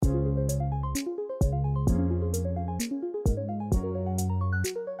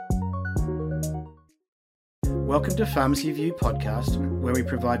Welcome to Pharmacy View podcast, where we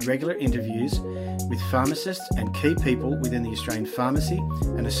provide regular interviews with pharmacists and key people within the Australian pharmacy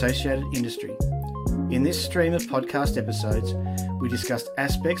and associated industry. In this stream of podcast episodes, we discuss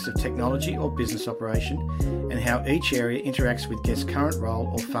aspects of technology or business operation and how each area interacts with guests' current role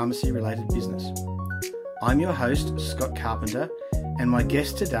or pharmacy-related business. I'm your host, Scott Carpenter, and my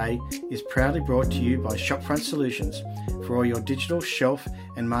guest today is proudly brought to you by Shopfront Solutions for all your digital, shelf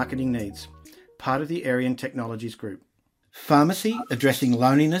and marketing needs, part of the Arian Technologies Group. Pharmacy Addressing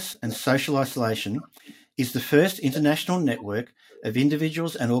Loneliness and Social Isolation is the first international network of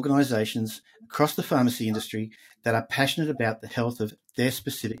individuals and organisations across the pharmacy industry that are passionate about the health of their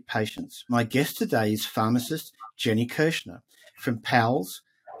specific patients. My guest today is pharmacist Jenny Kirschner from PALS,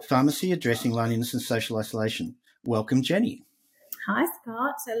 Pharmacy Addressing Loneliness and Social Isolation. Welcome, Jenny. Hi,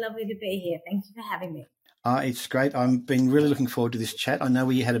 Scott. So lovely to be here. Thank you for having me. It's great. I've been really looking forward to this chat. I know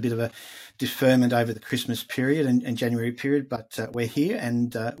we had a bit of a deferment over the Christmas period and January period, but we're here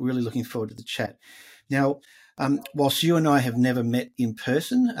and really looking forward to the chat. Now, whilst you and I have never met in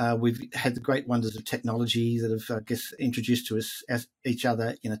person, we've had the great wonders of technology that have, I guess, introduced to us as each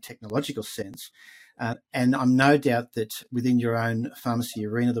other in a technological sense. And I'm no doubt that within your own pharmacy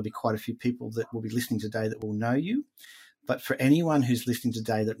arena, there'll be quite a few people that will be listening today that will know you. But for anyone who's listening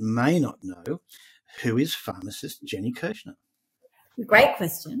today that may not know, who is pharmacist Jenny Kirschner? Great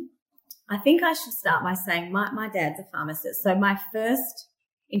question. I think I should start by saying my dad's a pharmacist. So my first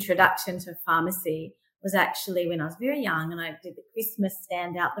introduction to pharmacy was actually when I was very young, and I did the Christmas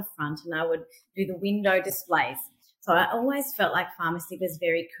stand out the front and I would do the window displays. So I always felt like pharmacy was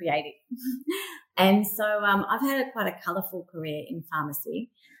very creative. And so I've had quite a colourful career in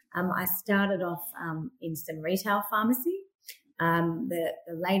pharmacy. I started off in some retail pharmacy. The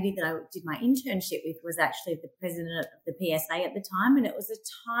lady that I did my internship with was actually the president of the PSA at the time, and it was a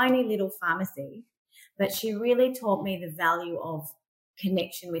tiny little pharmacy, but she really taught me the value of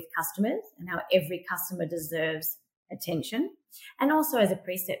connection with customers and how every customer deserves attention. And also as a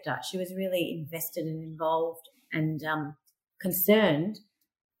preceptor, she was really invested and involved and concerned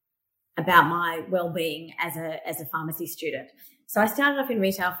about my well-being as a pharmacy student. So I started off in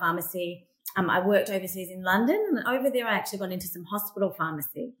retail pharmacy. I worked overseas in London, and over there I actually got into some hospital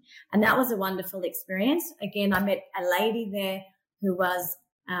pharmacy, and that was a wonderful experience. Again, I met a lady there who was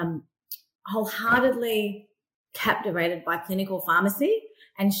wholeheartedly captivated by clinical pharmacy,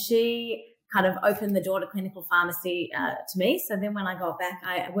 and she kind of opened the door to clinical pharmacy to me. So then when I got back,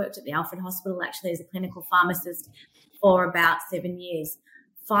 I worked at the Alfred Hospital actually as a clinical pharmacist for about 7 years.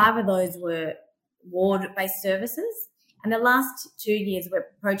 5 of those were ward-based services. And the last 2 years were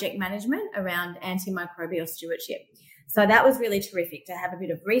project management around antimicrobial stewardship. So that was really terrific to have a bit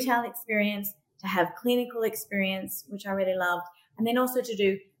of retail experience, to have clinical experience, which I really loved, and then also to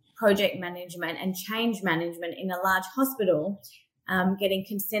do project management and change management in a large hospital, getting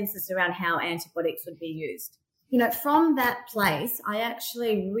consensus around how antibiotics would be used. You know, from that place, I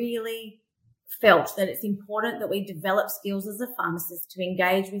actually really felt that it's important that we develop skills as a pharmacist to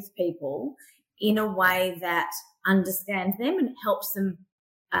engage with people in a way that understands them and helps them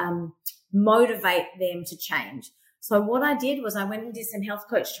motivate them to change. So what I did was I went and did some health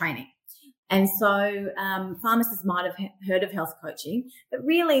coach training. And so pharmacists might have heard of health coaching, but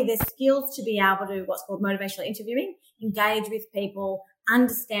really there's skills to be able to what's called motivational interviewing, engage with people,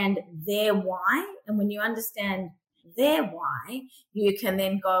 understand their why. And when you understand their why, you can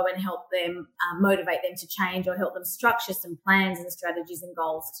then go and help them motivate them to change, or help them structure some plans and strategies and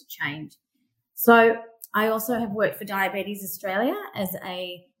goals to change. So I also have worked for Diabetes Australia as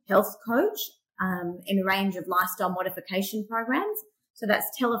a health coach in a range of lifestyle modification programs. So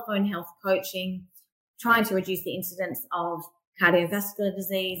that's telephone health coaching, trying to reduce the incidence of cardiovascular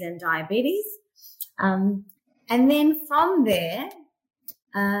disease and diabetes. And then from there,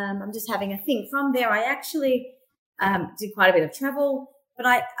 I'm just having a think. From there, I actually did quite a bit of travel, but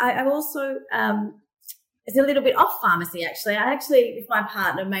I also it's a little bit off pharmacy, actually. I actually, with my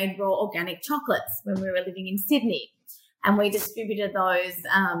partner, made raw organic chocolates when we were living in Sydney, and we distributed those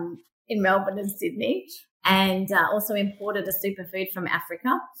in Melbourne and Sydney, and also imported a superfood from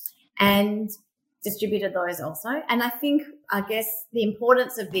Africa and distributed those also. And I guess the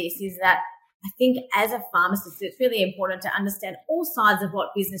importance of this is that I think as a pharmacist, it's really important to understand all sides of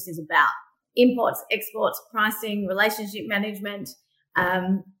what business is about: imports, exports, pricing, relationship management.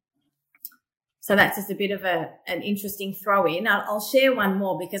 So that's just a bit of an interesting throw in. I'll share one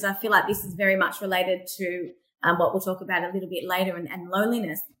more because I feel like this is very much related to what we'll talk about a little bit later, and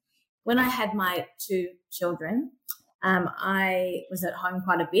loneliness. When I had my 2 children, I was at home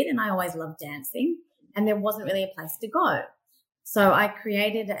quite a bit, and I always loved dancing, and there wasn't really a place to go. So I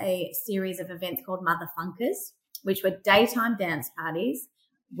created a series of events called Mother Funkers, which were daytime dance parties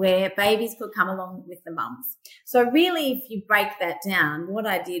where babies could come along with the mums. So really, if you break that down, what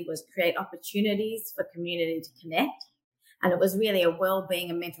I did was create opportunities for community to connect. And it was really a wellbeing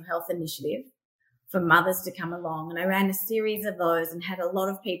and mental health initiative for mothers to come along. And I ran a series of those and had a lot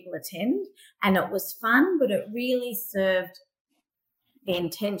of people attend. And it was fun, but it really served the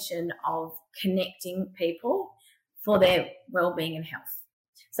intention of connecting people for their wellbeing and health.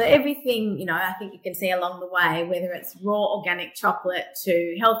 So everything, I think you can see along the way, whether it's raw organic chocolate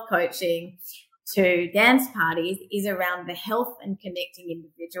to health coaching to dance parties, is around the health and connecting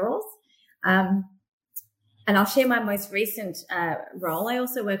individuals. And I'll share my most recent role. I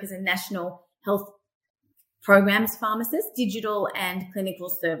also work as a national health programs pharmacist, digital and clinical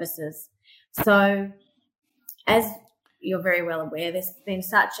services. So as you're very well aware, there's been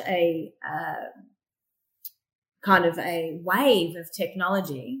such a kind of a wave of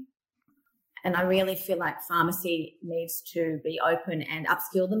technology, and I really feel like pharmacy needs to be open and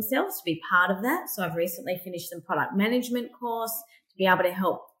upskill themselves to be part of that. So I've recently finished some product management course to be able to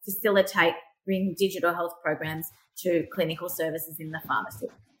help facilitate bring digital health programs to clinical services in the pharmacy.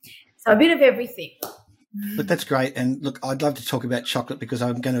 So a bit of everything. But that's great. And look, I'd love to talk about chocolate because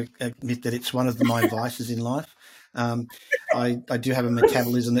I'm going to admit that it's one of my vices in life. I do have a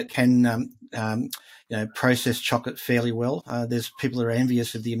metabolism that can, process chocolate fairly well. There's people who are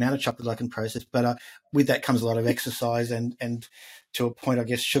envious of the amount of chocolate I can process, but with that comes a lot of exercise and to a point, I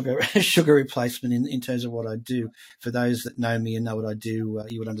guess, sugar replacement in terms of what I do. For those that know me and know what I do,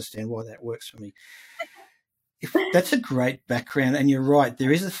 you would understand why that works for me. That's a great background, and you're right.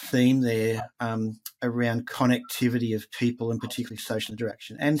 There is a theme there around connectivity of people and particularly social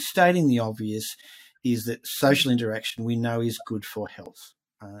interaction. And stating the obvious is that social interaction we know is good for health,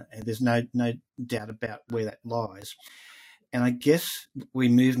 and there's no doubt about where that lies. And I guess we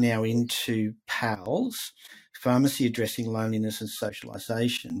move now into PALS, Pharmacy Addressing Loneliness and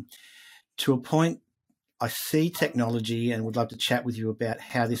Socialisation, to a point. I see technology and would love to chat with you about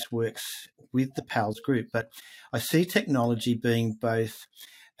how this works with the PALS group, but I see technology being both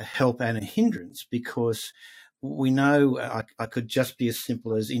a help and a hindrance because we know I could just be as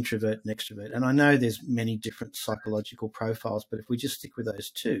simple as introvert and extrovert. And I know there's many different psychological profiles, but if we just stick with those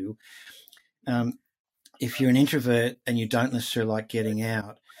two, if you're an introvert and you don't necessarily like getting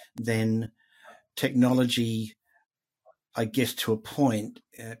out, then technology, I guess to a point,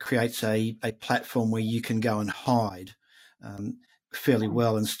 creates a platform where you can go and hide fairly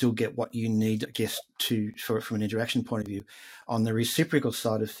well and still get what you need, I guess, from an interaction point of view. On the reciprocal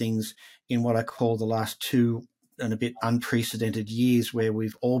side of things, in what I call the last 2 and a bit unprecedented years where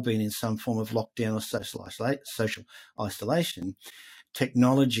we've all been in some form of lockdown or social isolation,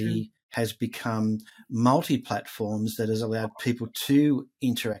 technology has become multi-platforms that has allowed people to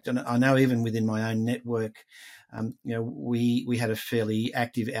interact. And I know even within my own network, we had a fairly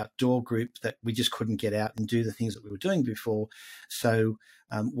active outdoor group that we just couldn't get out and do the things that we were doing before. So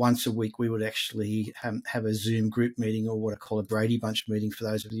once a week, we would actually have a Zoom group meeting, or what I call a Brady Bunch meeting, for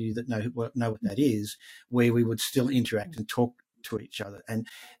those of you that know what that is, where we would still interact and talk to each other.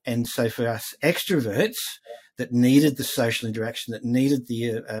 And so for us extroverts that needed the social interaction, that needed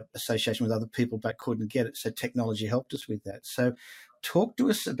the association with other people but couldn't get it, so technology helped us with that. So talk to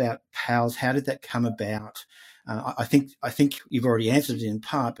us about PALS. How did that come about? I think you've already answered it in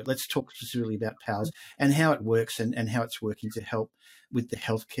part, but let's talk specifically about PALS and how it works and how it's working to help with the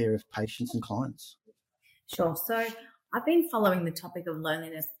healthcare of patients and clients. Sure. So I've been following the topic of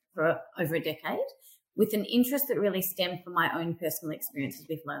loneliness for over a decade with an interest that really stemmed from my own personal experiences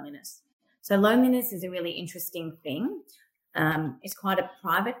with loneliness. So loneliness is a really interesting thing. It's quite a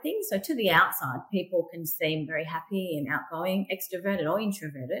private thing. So to the outside, people can seem very happy and outgoing, extroverted or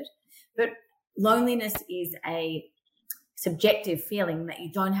introverted, but loneliness is a subjective feeling that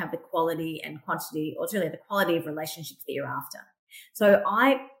you don't have the quality and quantity, or really the quality of relationships that you're after. So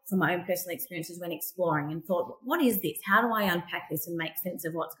I, from my own personal experiences, went exploring and thought, what is this? How do I unpack this and make sense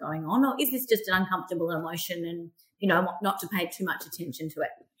of what's going on? Or is this just an uncomfortable emotion and, not to pay too much attention to it?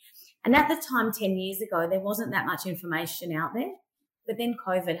 And at the time, 10 years ago, there wasn't that much information out there, but then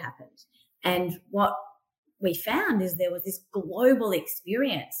COVID happened. And what we found is there was this global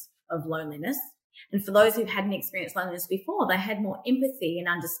experience of loneliness. And for those who hadn't experienced loneliness before, they had more empathy and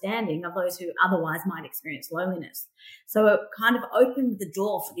understanding of those who otherwise might experience loneliness. So it kind of opened the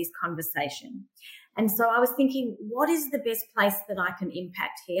door for this conversation. And so I was thinking, what is the best place that I can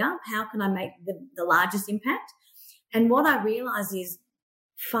impact here? How can I make the largest impact? And what I realized is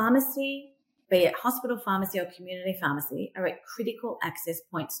pharmacy, be it hospital pharmacy or community pharmacy, are at critical access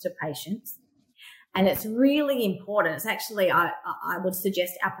points to patients. And it's really important. It's actually, I would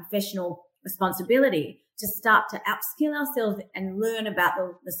suggest, our professional responsibility to start to upskill ourselves and learn about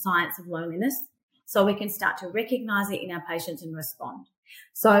the science of loneliness so we can start to recognize it in our patients and respond.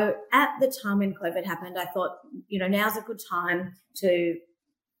 So at the time when COVID happened, I thought, now's a good time to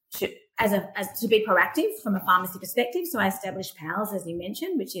be proactive from a pharmacy perspective. So I established PALS, as you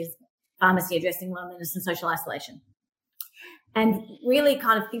mentioned, which is Pharmacy Addressing Loneliness and Social Isolation. And really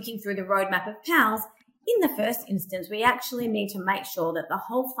kind of thinking through the roadmap of PALS, in the first instance, we actually need to make sure that the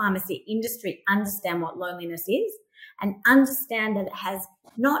whole pharmacy industry understand what loneliness is and understand that it has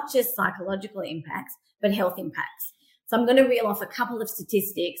not just psychological impacts, but health impacts. So I'm going to reel off a couple of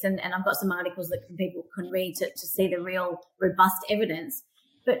statistics, and I've got some articles that people can read to see the real robust evidence.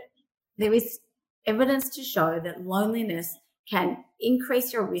 But there is evidence to show that loneliness can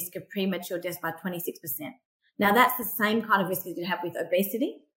increase your risk of premature death by 26%. Now, that's the same kind of risk as you have with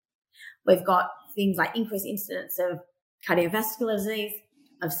obesity. We've got things like increased incidence of cardiovascular disease,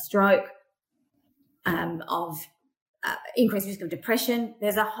 of stroke, of increased risk of depression.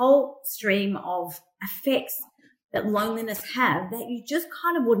 There's a whole stream of effects that loneliness have that you just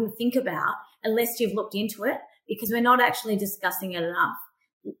kind of wouldn't think about unless you've looked into it, because we're not actually discussing it enough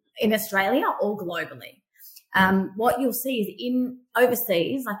in Australia or globally. What you'll see is in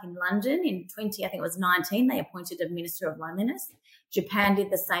overseas, like in London in 2019, they appointed a Minister of Loneliness. Japan did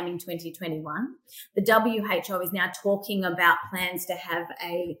the same in 2021. The WHO is now talking about plans to have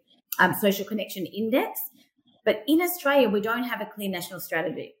a social connection index. But in Australia, we don't have a clear national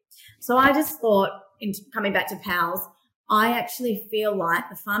strategy. So I just thought, in coming back to PALS, I actually feel like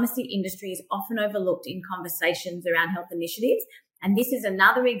the pharmacy industry is often overlooked in conversations around health initiatives. And this is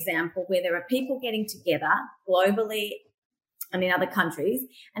another example where there are people getting together globally and in other countries,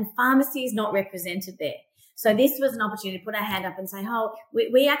 and pharmacy is not represented there. So this was an opportunity to put our hand up and say,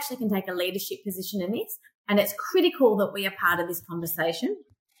 we actually can take a leadership position in this, and it's critical that we are part of this conversation.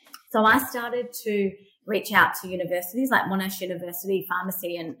 So I started to reach out to universities like Monash University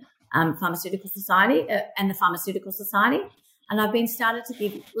Pharmacy and Pharmaceutical Society and the Pharmaceutical Society. And I've been started to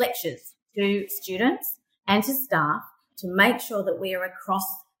give lectures to students and to staff to make sure that we are across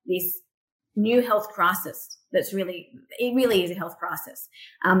this new health crisis it really is a health crisis.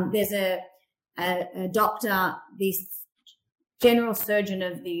 There's a doctor, this general surgeon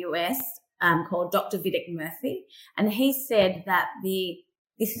of the US called Dr. Vivek Murthy, and he said that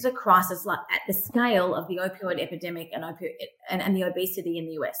this is a crisis like at the scale of the opioid epidemic and the obesity in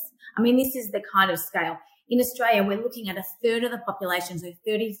the US. I mean, this is the kind of scale. In Australia, we're looking at a third of the population, so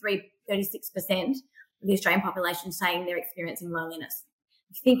 36% of the Australian population saying they're experiencing loneliness.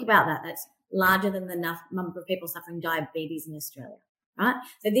 If you think about that, that's larger than the number of people suffering diabetes in Australia, right?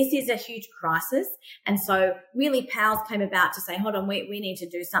 So this is a huge crisis. And so really PALS came about to say, hold on, we need to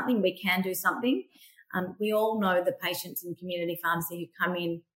do something. We can do something. We all know the patients in community pharmacy who come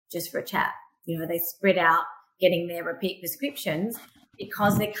in just for a chat. You know, they spread out getting their repeat prescriptions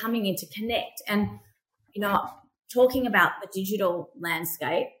because they're coming in to connect. And, you know, talking about the digital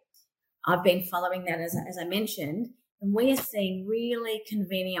landscape, I've been following that, as I mentioned, and we are seeing really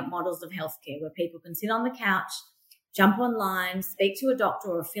convenient models of healthcare where people can sit on the couch, jump online, speak to a doctor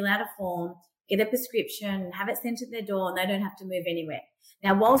or fill out a form, get a prescription, have it sent to their door, and they don't have to move anywhere.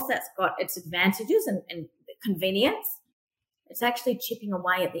 Now, whilst that's got its advantages and convenience, it's actually chipping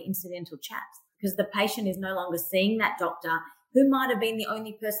away at the incidental chats because the patient is no longer seeing that doctor who might have been the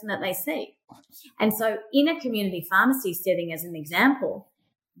only person that they see. And so in a community pharmacy setting, as an example,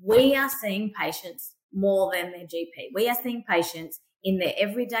 we are seeing patients more than their GP. We are seeing patients in their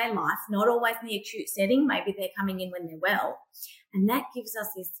everyday life, not always in the acute setting. Maybe they're coming in when they're well. And that gives us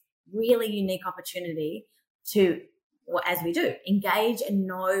this really unique opportunity to, or as we do, engage and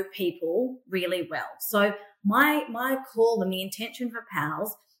know people really well. So my call and the intention for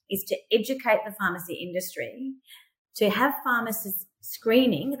PALS is to educate the pharmacy industry, to have pharmacists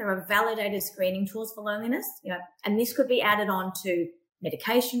screening. There are validated screening tools for loneliness, you know, and this could be added on to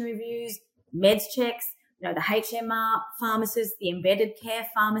medication reviews, meds checks, you know, the HMR pharmacists, the embedded care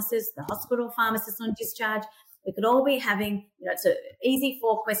pharmacists, the hospital pharmacists on discharge. We could all be having, you know, it's an easy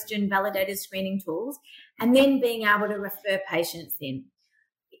 4-question validated screening tools, and then being able to refer patients in.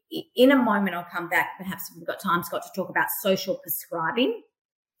 In a moment, I'll come back, perhaps if we've got time, Scott, to talk about social prescribing.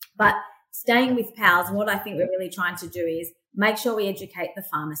 But staying with PALS, what I think we're really trying to do is make sure we educate the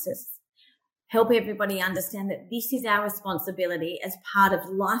pharmacists, help everybody understand that this is our responsibility as part of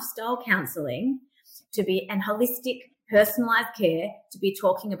lifestyle counselling to be, and holistic personalised care, to be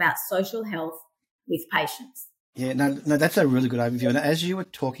talking about social health with patients. Yeah, no, that's a really good overview. And as you were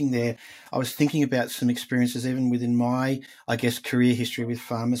talking there, I was thinking about some experiences even within my, I guess, career history with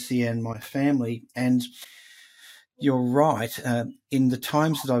pharmacy and my family. And you're right. In the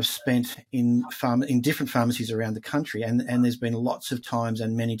times that I've spent in different pharmacies around the country, and there's been lots of times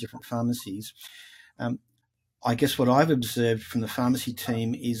and many different pharmacies, I guess what I've observed from the pharmacy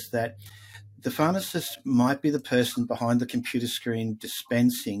team is that the pharmacist might be the person behind the computer screen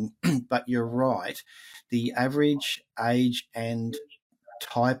dispensing, but you're right. The average age and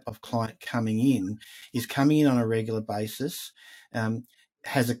type of client coming in is coming in on a regular basis,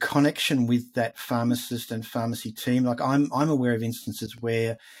 has a connection with that pharmacist and pharmacy team. Like I'm aware of instances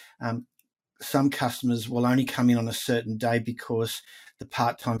where some customers will only come in on a certain day because the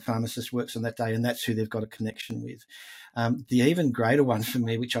part-time pharmacist works on that day and that's who they've got a connection with. The even greater one for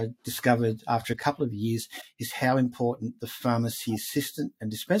me, which I discovered after a couple of years, is how important the pharmacy assistant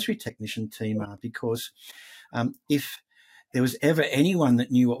and dispensary technician team are, because if there was ever anyone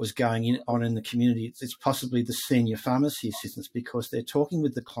that knew what was going on in the community, it's possibly the senior pharmacy assistants, because they're talking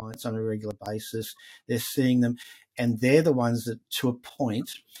with the clients on a regular basis, they're seeing them, and they're the ones that, to a point,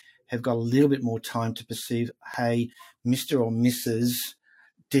 have got a little bit more time to perceive, hey, Mr. or Mrs.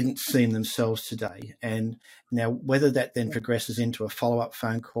 didn't seem themselves today. And now whether that then progresses into a follow-up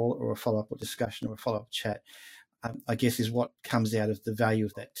phone call or a follow-up discussion or a follow-up chat, I guess is what comes out of the value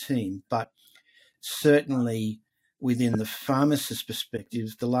of that team. But certainly within the pharmacist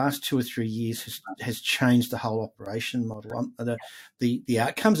perspective, the last 2 or 3 years has changed the whole operation model. The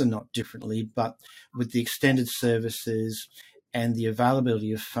outcomes are not differently, but with the extended services and the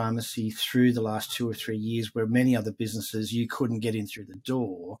availability of pharmacy through the last 2 or 3 years, where many other businesses you couldn't get in through the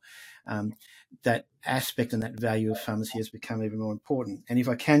door, that aspect and that value of pharmacy has become even more important. And if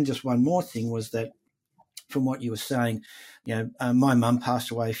I can, just one more thing was that, from what you were saying, my mum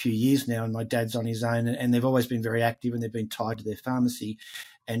passed away a few years now, and my dad's on his own, and they've always been very active, and they've been tied to their pharmacy.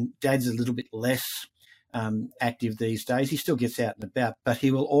 And Dad's a little bit less active these days. He still gets out and about, but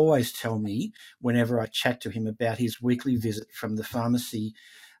he will always tell me whenever I chat to him about his weekly visit from the pharmacy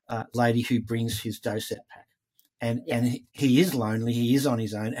lady who brings his Dosette pack. And he is lonely, he is on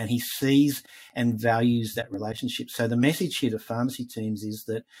his own, and he sees and values that relationship. So the message here to pharmacy teams is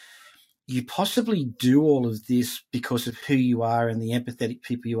that you possibly do all of this because of who you are and the empathetic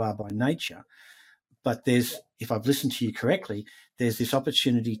people you are by nature. But there's, if I've listened to you correctly, there's this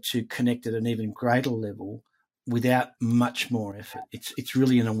opportunity to connect at an even greater level without much more effort. It's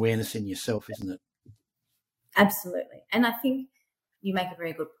really an awareness in yourself, isn't it? Absolutely. And I think you make a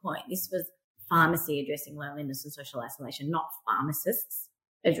very good point. This was pharmacy addressing loneliness and social isolation, not pharmacists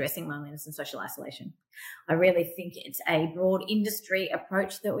addressing loneliness and social isolation. I really think it's a broad industry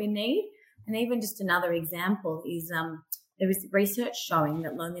approach that we need. And even just another example is there is research showing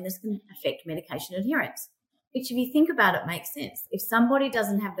that loneliness can affect medication adherence, which, if you think about it, makes sense. If somebody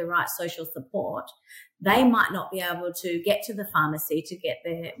doesn't have the right social support, they might not be able to get to the pharmacy to get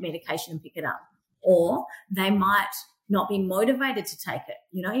their medication and pick it up, or they might not be motivated to take it.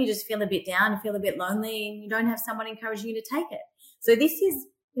 You just feel a bit down and feel a bit lonely, and you don't have someone encouraging you to take it. So this is,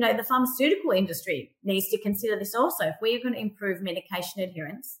 the pharmaceutical industry needs to consider this also. If we're going to improve medication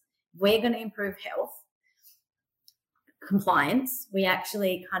adherence, we're going to improve health compliance, we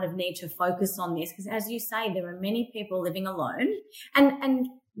actually kind of need to focus on this, because, as you say, there are many people living alone, and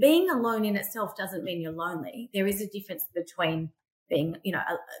being alone in itself doesn't mean you're lonely. There is a difference between being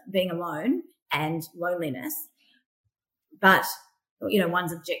alone and loneliness, but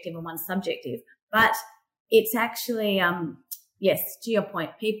one's objective and one's subjective. But it's actually yes, to your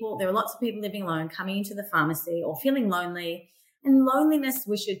point, there are lots of people living alone coming into the pharmacy or feeling lonely. And loneliness,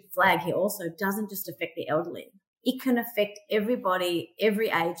 we should flag here also, doesn't just affect the elderly. It can affect everybody, every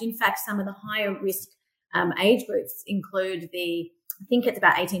age. In fact, some of the higher risk age groups include I think it's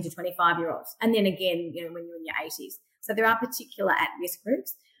about 18 to 25-year-olds. And then again, when you're in your 80s. So there are particular at-risk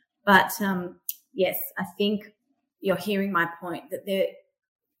groups. But yes, I think you're hearing my point that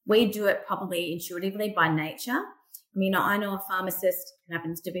we do it probably intuitively by nature. I know a pharmacist, who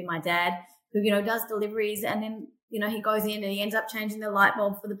happens to be my dad, who, does deliveries, and then, he goes in and he ends up changing the light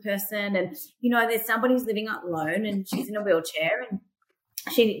bulb for the person. And, there's somebody who's living alone and she's in a wheelchair and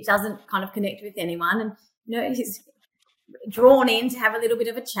she doesn't kind of connect with anyone. And, he's drawn in to have a little bit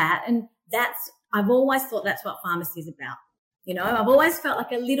of a chat. And I've always thought that's what pharmacy is about. I've always felt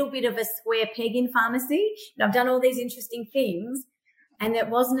like a little bit of a square peg in pharmacy. And I've done all these interesting things. And it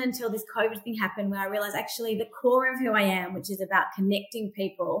wasn't until this COVID thing happened where I realized actually the core of who I am, which is about connecting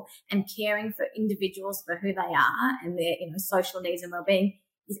people and caring for individuals for who they are and their social needs and well-being,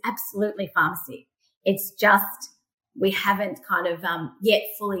 is absolutely pharmacy. It's just we haven't kind of yet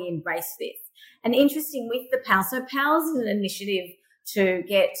fully embraced this. And interesting with the PALS. So PALS is an initiative to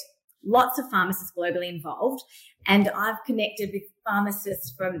get lots of pharmacists globally involved. And I've connected with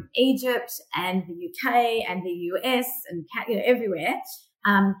pharmacists from Egypt and the UK and the US and everywhere,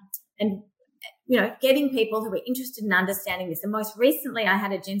 and getting people who are interested in understanding this. And most recently, I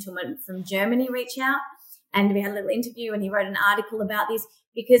had a gentleman from Germany reach out, and we had a little interview, and he wrote an article about this,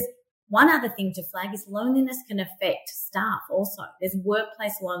 because one other thing to flag is loneliness can affect staff also. There's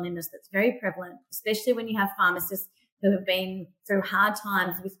workplace loneliness that's very prevalent, especially when you have pharmacists who have been through hard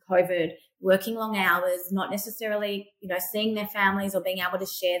times with COVID, working long hours, not necessarily, seeing their families or being able to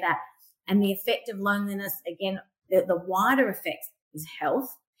share that. And the effect of loneliness, again, the wider effects is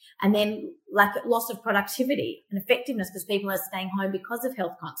health, and then loss of productivity and effectiveness, because people are staying home because of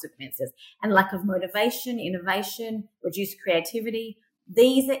health consequences, and lack of motivation, innovation, reduced creativity.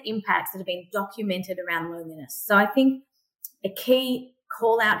 These are impacts that have been documented around loneliness. So I think a key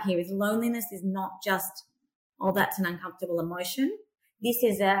call out here is loneliness is not just, that's an uncomfortable emotion. This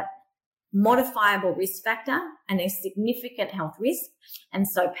is a modifiable risk factor and a significant health risk. And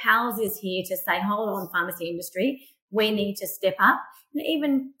so PALS is here to say, hold on, pharmacy industry, we need to step up. And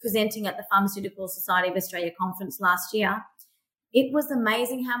even presenting at the Pharmaceutical Society of Australia conference last year, it was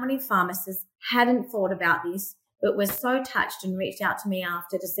amazing how many pharmacists hadn't thought about this, but were so touched and reached out to me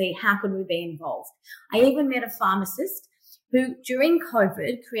after to see how could we be involved. I even met a pharmacist who, during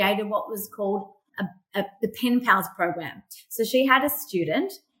COVID, created what was called the Pen Pals program. So she had a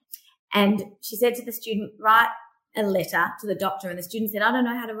student, and she said to the student, write a letter to the doctor. And the student said, I don't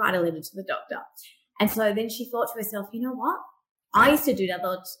know how to write a letter to the doctor. And so then she thought to herself, you know what? I used to do that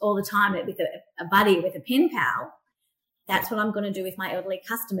all the time with a buddy, with a pen pal. That's what I'm going to do with my elderly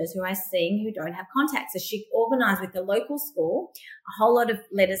customers who I'm seeing who don't have contacts. So she organised with the local school a whole lot of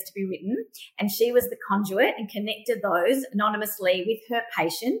letters to be written, and she was the conduit and connected those anonymously with her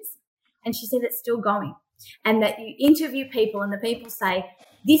patients. And she said it's still going, and that you interview people and the people say,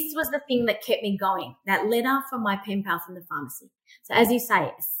 this was the thing that kept me going, that letter from my pen pal from the pharmacy. So as you say,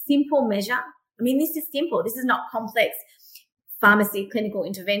 a simple measure. I mean, this is simple. This is not complex pharmacy clinical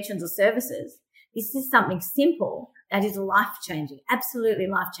interventions or services. This is something simple that is life-changing, absolutely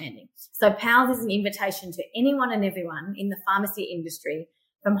life-changing. So PALS is an invitation to anyone and everyone in the pharmacy industry,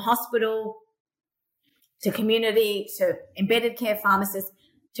 from hospital to community to embedded care pharmacists,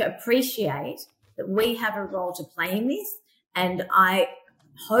 to appreciate that we have a role to play in this. And I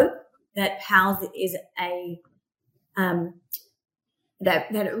hope that PALS is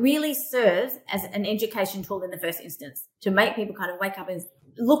that it really serves as an education tool in the first instance, to make people kind of wake up and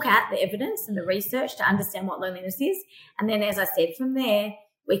look at the evidence and the research to understand what loneliness is. And then, as I said, from there,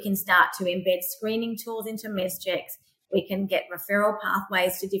 we can start to embed screening tools into MESCheCs. We can get referral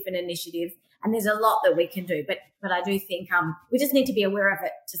pathways to different initiatives. And there's a lot that we can do. But I do think we just need to be aware of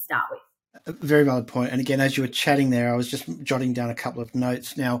it to start with. A very valid point. And again, as you were chatting there, I was just jotting down a couple of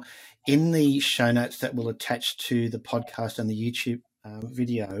notes. Now, in the show notes that we'll attach to the podcast and the YouTube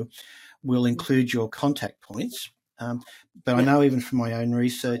video, we'll include your contact points. But I know even from my own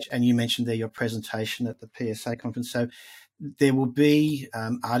research, and you mentioned there your presentation at the PSA conference, so there will be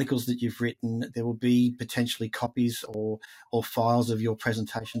articles that you've written. There will be potentially copies or files of your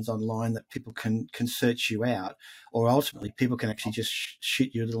presentations online that people can search you out, or ultimately people can actually just shoot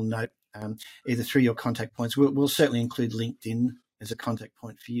you a little note either through your contact points. We'll certainly include LinkedIn as a contact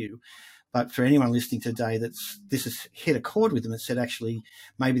point for you. But for anyone listening today this has hit a chord with them and said, actually,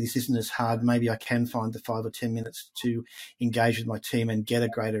 maybe this isn't as hard. Maybe I can find the 5 or 10 minutes to engage with my team and get a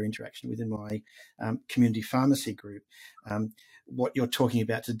greater interaction within my community pharmacy group. What you're talking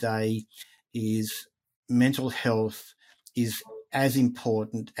about today is mental health is as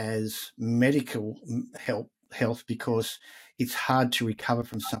important as medical health, because it's hard to recover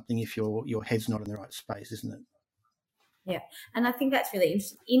from something if your head's not in the right space, isn't it? Yeah, and I think that's really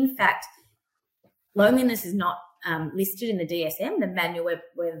interesting. In fact, loneliness is not listed in the DSM, the manual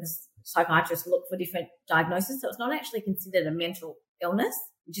where the psychiatrists look for different diagnoses. So it's not actually considered a mental illness,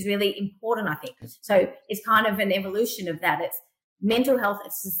 which is really important, I think. So it's kind of an evolution of that. It's mental health,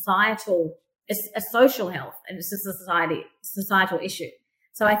 it's societal, it's a social health, and it's a societal issue.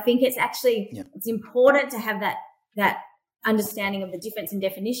 So I think it's actually it's important to have that understanding of the difference in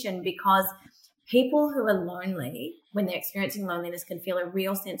definition, because people who are lonely, when they're experiencing loneliness, can feel a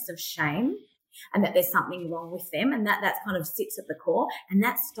real sense of shame and that there's something wrong with them, and that kind of sits at the core, and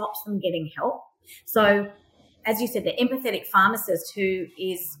that stops them getting help. So, as you said, the empathetic pharmacist who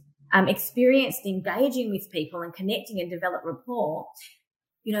is experienced engaging with people and connecting and develop rapport,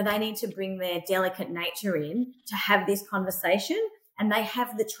 they need to bring their delicate nature in to have this conversation, and they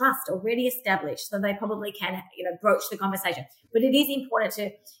have the trust already established, so they probably can, broach the conversation. But it is important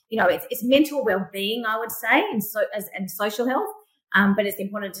to, it's mental well-being, I would say, and social health. But it's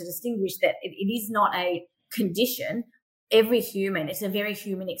important to distinguish that it is not a condition. every human, it's a very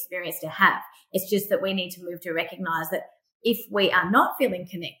human experience to have. It's just that we need to move to recognize that if we are not feeling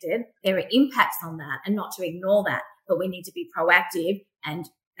connected, there are impacts on that, and not to ignore that, but we need to be proactive and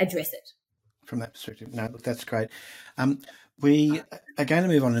address it. From that perspective. No, look, that's great. We are going to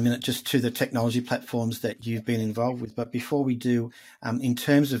move on in a minute just to the technology platforms that you've been involved with. But before we do, in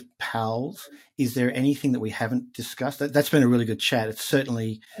terms of PALS, is there anything that we haven't discussed? That's been a really good chat. It's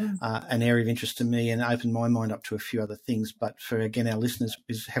certainly an area of interest to me and opened my mind up to a few other things. But for, again, our listeners,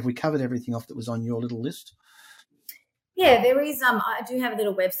 have we covered everything off that was on your little list? Yeah, there is. I do have a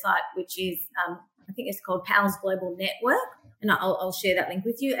little website, which is, I think it's called PALS Global Network. And I'll share that link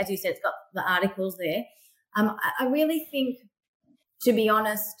with you. As you said, it's got the articles there. I really think, to be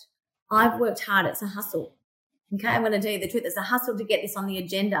honest, I've worked hard. It's a hustle. Okay, I'm going to tell you the truth. It's a hustle to get this on the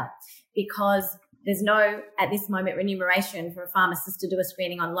agenda, because there's no, at this moment, remuneration for a pharmacist to do a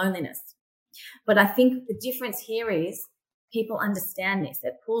screening on loneliness. But I think the difference here is people understand this.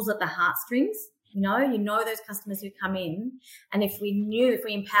 It pulls at the heartstrings. You know those customers who come in. And if we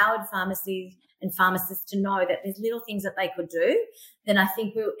empowered pharmacies and pharmacists to know that there's little things that they could do, then I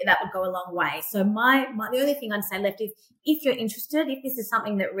think that would go a long way. So the only thing I'd say left is, if you're interested, if this is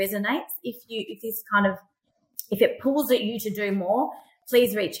something that resonates, if it pulls at you to do more,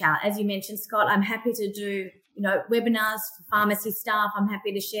 please reach out. As you mentioned, Scott, I'm happy to do, webinars for pharmacy staff. I'm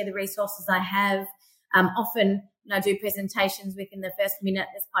happy to share the resources I have. Often, I do presentations within the first minute.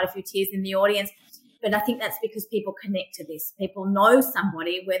 There's quite a few tears in the audience. But I think that's because people connect to this. People know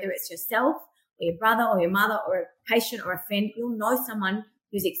somebody, whether it's yourself or your brother or your mother or a patient or a friend. You'll know someone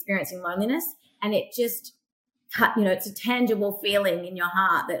who's experiencing loneliness, and it just, it's a tangible feeling in your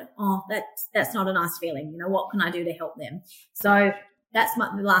heart that, that's not a nice feeling. What can I do to help them? So that's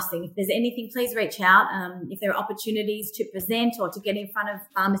the last thing. If there's anything, please reach out. If there are opportunities to present or to get in front of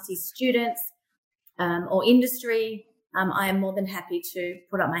pharmacy students or industry, I am more than happy to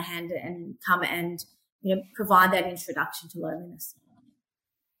put up my hand and come and provide that introduction to loneliness.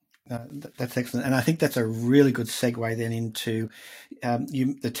 That's excellent. And I think that's a really good segue then into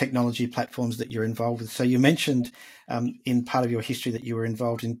the technology platforms that you're involved with. So you mentioned in part of your history that you were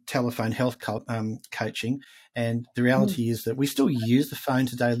involved in telephone health coaching. And the reality is that we still use the phone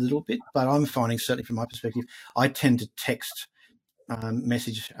today a little bit, but I'm finding, certainly from my perspective, I tend to text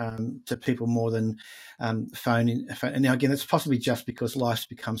message to people more than phone. And now, again, it's possibly just because life's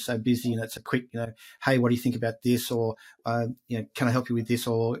become so busy and it's a quick, hey, what do you think about this? Or, can I help you with this?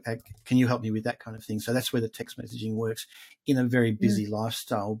 Or can you help me with that kind of thing? So that's where the text messaging works in a very busy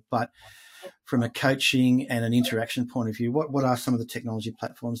lifestyle. But from a coaching and an interaction point of view, what are some of the technology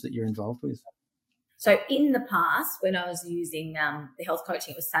platforms that you're involved with? So in the past, when I was using the health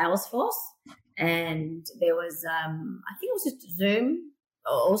coaching, it was Salesforce, and there was, I think it was just Zoom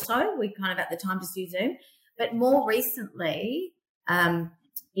also. We kind of at the time just used Zoom. But more recently,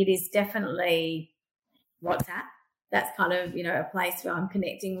 it is definitely WhatsApp. That's kind of, a place where I'm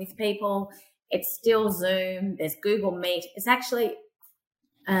connecting with people. It's still Zoom. There's Google Meet. It's actually,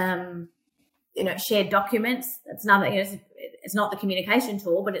 shared documents. That's another, it's not the communication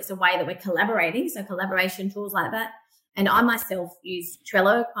tool, but it's a way that we're collaborating. So collaboration tools like that. And I myself use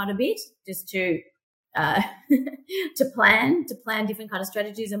Trello quite a bit just to plan different kind of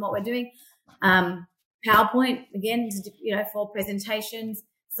strategies and what we're doing. PowerPoint, again, for presentations.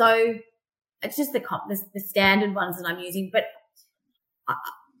 So it's just the standard ones that I'm using. But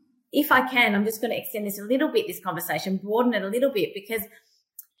if I can, I'm just going to extend this a little bit, this conversation, broaden it a little bit, because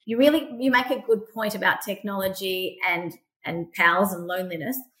you make a good point about technology and PALS and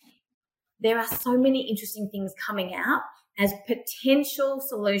loneliness. There are so many interesting things coming out as potential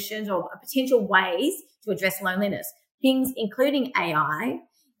solutions or potential ways to address loneliness. Things including AI,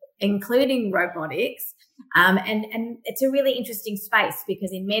 including robotics, and it's a really interesting space,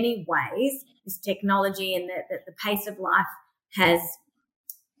 because in many ways this technology and the pace of life has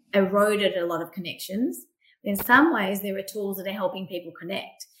eroded a lot of connections. In some ways, there are tools that are helping people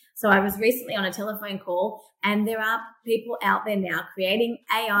connect. So I was recently on a telephone call, and there are people out there now creating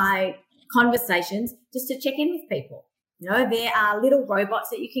AI conversations just to check in with people. There are little robots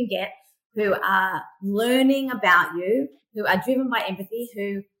that you can get who are learning about you, who are driven by empathy,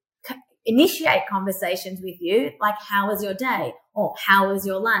 who initiate conversations with you, like, how was your day? Or how was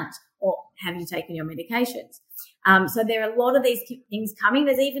your lunch? Or have you taken your medications? So there are a lot of these things coming.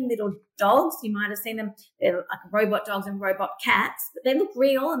 There's even little dogs. You might have seen them. They're like robot dogs and robot cats, but they look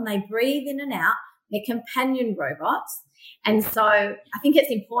real and they breathe in and out. They're companion robots. And so I think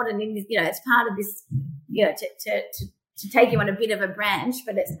it's important in this, it's part of this, to take you on a bit of a branch,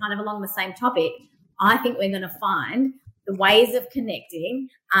 but it's kind of along the same topic. I think we're going to find the ways of connecting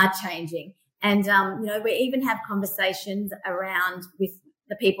are changing. And, we even have conversations around with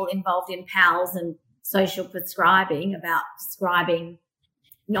the people involved in PALS and social prescribing about prescribing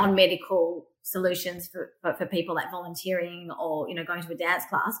non-medical solutions for people like volunteering or, going to a dance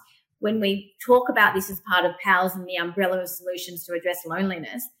class. When we talk about this as part of PALS and the umbrella of solutions to address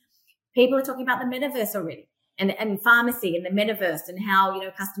loneliness, people are talking about the metaverse already and pharmacy and the metaverse and how,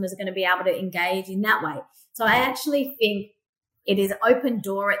 customers are going to be able to engage in that way. So I actually think it is open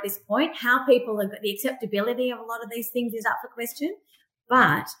door at this point. How people are, the acceptability of a lot of these things is up for question,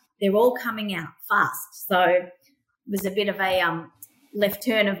 but they're all coming out fast. So it was a bit of a left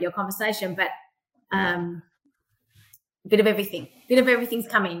turn of your conversation, but a bit of everything. Bit of everything's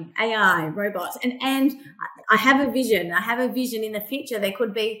coming. AI, robots, and I have a vision. I have a vision in the future. There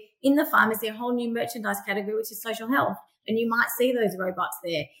could be in the pharmacy a whole new merchandise category, which is social health, and you might see those robots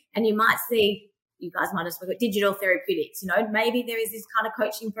there, and you might see. You guys might have spoken digital therapeutics. Maybe there is this kind of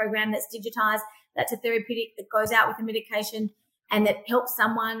coaching program that's digitized. That's a therapeutic that goes out with a medication and that helps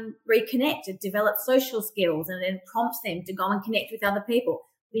someone reconnect and develop social skills and then prompts them to go and connect with other people.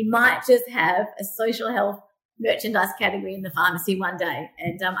 We might just have a social health merchandise category in the pharmacy one day.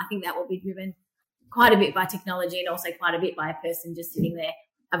 And I think that will be driven quite a bit by technology and also quite a bit by a person just sitting there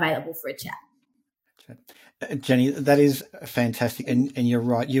available for a chat. Jenny, that is fantastic, and you're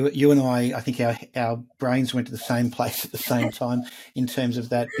right. You and I think our brains went to the same place at the same time in terms of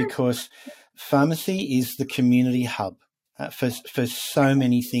that, because pharmacy is the community hub for so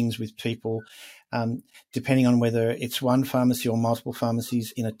many things with people, depending on whether it's one pharmacy or multiple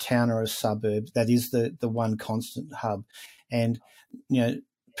pharmacies in a town or a suburb. That is the one constant hub, and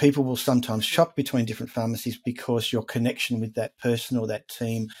people will sometimes shop between different pharmacies because your connection with that person or that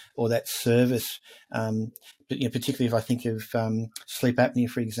team or that service, particularly if I think of sleep apnea,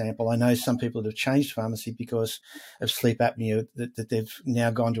 for example. I know some people that have changed pharmacy because of sleep apnea, that they've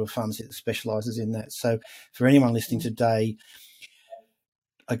now gone to a pharmacy that specialises in that. So for anyone listening today,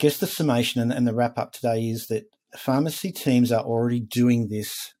 I guess the summation and the wrap-up today is that pharmacy teams are already doing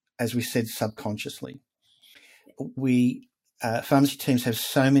this, as we said, subconsciously. Pharmacy teams have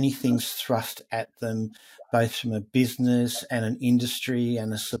so many things thrust at them, both from a business and an industry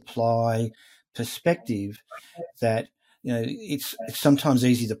and a supply perspective, that it's sometimes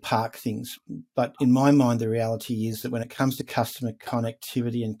easy to park things. But in my mind, the reality is that when it comes to customer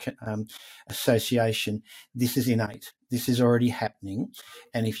connectivity and association, this is innate. This is already happening.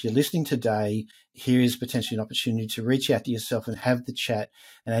 And if you're listening today, here is potentially an opportunity to reach out to yourself and have the chat.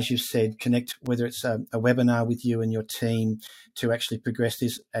 And as you've said, connect, whether it's a webinar with you and your team, to actually progress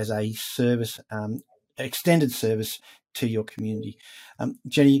this as a service, extended service to your community.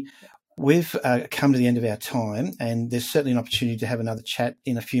 Jenny, we've come to the end of our time, and there's certainly an opportunity to have another chat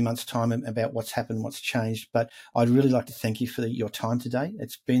in a few months' time about what's happened, what's changed. But I'd really like to thank you for your time today.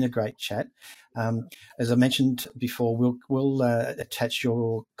 It's been a great chat. As I mentioned before, we'll attach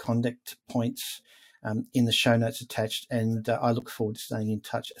your contact points in the show notes attached, and I look forward to staying in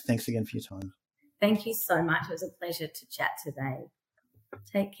touch. Thanks again for your time. Thank you so much. It was a pleasure to chat today.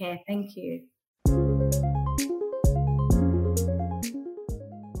 Take care. Thank you.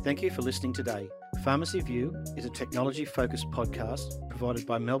 Thank you for listening today. Pharmacy View is a technology-focused podcast provided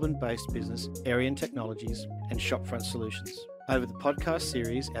by Melbourne-based business Arian Technologies and Shopfront Solutions. Over the podcast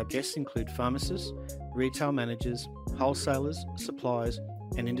series, our guests include pharmacists, retail managers, wholesalers, suppliers,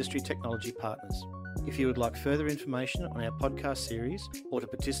 and industry technology partners. If you would like further information on our podcast series or to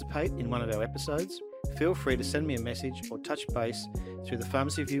participate in one of our episodes, feel free to send me a message or touch base through the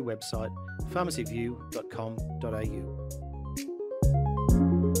Pharmacy View website, pharmacyview.com.au.